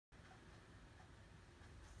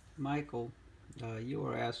Michael, you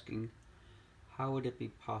were asking how would it be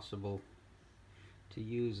possible to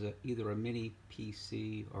use either a mini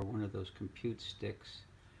PC or one of those compute sticks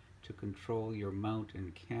to control your mount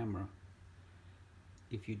and camera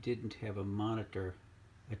if you didn't have a monitor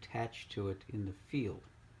attached to it in the field.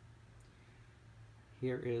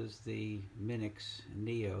 Here is the Minix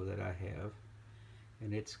Neo that I have,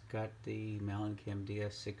 and it's got the Malincam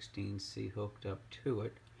DS16C hooked up to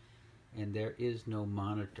it, and there is no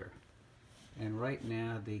monitor. And right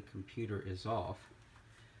now the computer is off,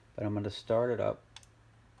 but I'm going to start it up.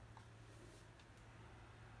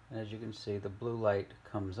 As you can see, the blue light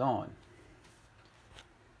comes on.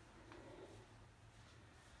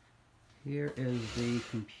 Here is the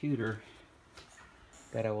computer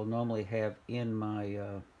that I will normally have in my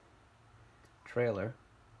trailer.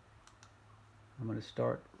 I'm going to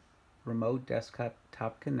start remote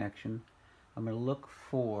desktop connection. I'm going to look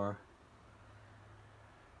for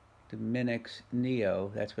the Minix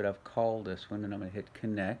Neo. That's what I've called this one, and I'm going to hit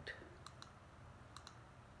connect.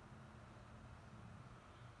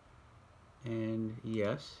 And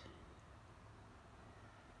yes.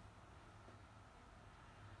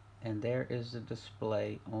 And there is the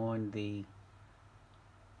display on the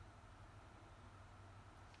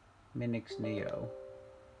Minix Neo.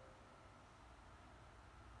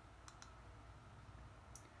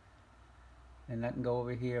 And I can go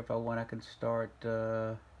over here if I want. I can start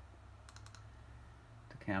the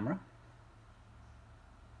camera.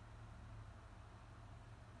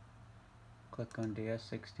 Click on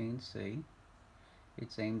DS16C.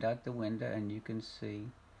 It's aimed at the window, and you can see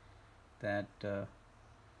that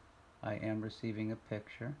I am receiving a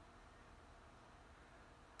picture.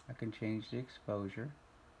 I can change the exposure.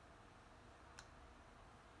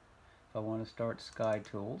 If I want to start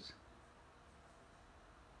SkyTools,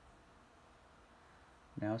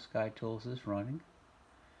 now SkyTools is running.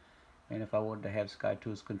 And if I wanted to have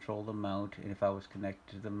SkyTools control the mount, and if I was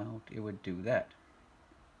connected to the mount, it would do that.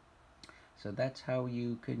 So that's how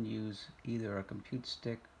you can use either a compute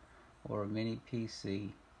stick or a mini PC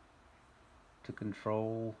to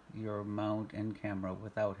control your mount and camera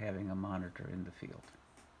without having a monitor in the field.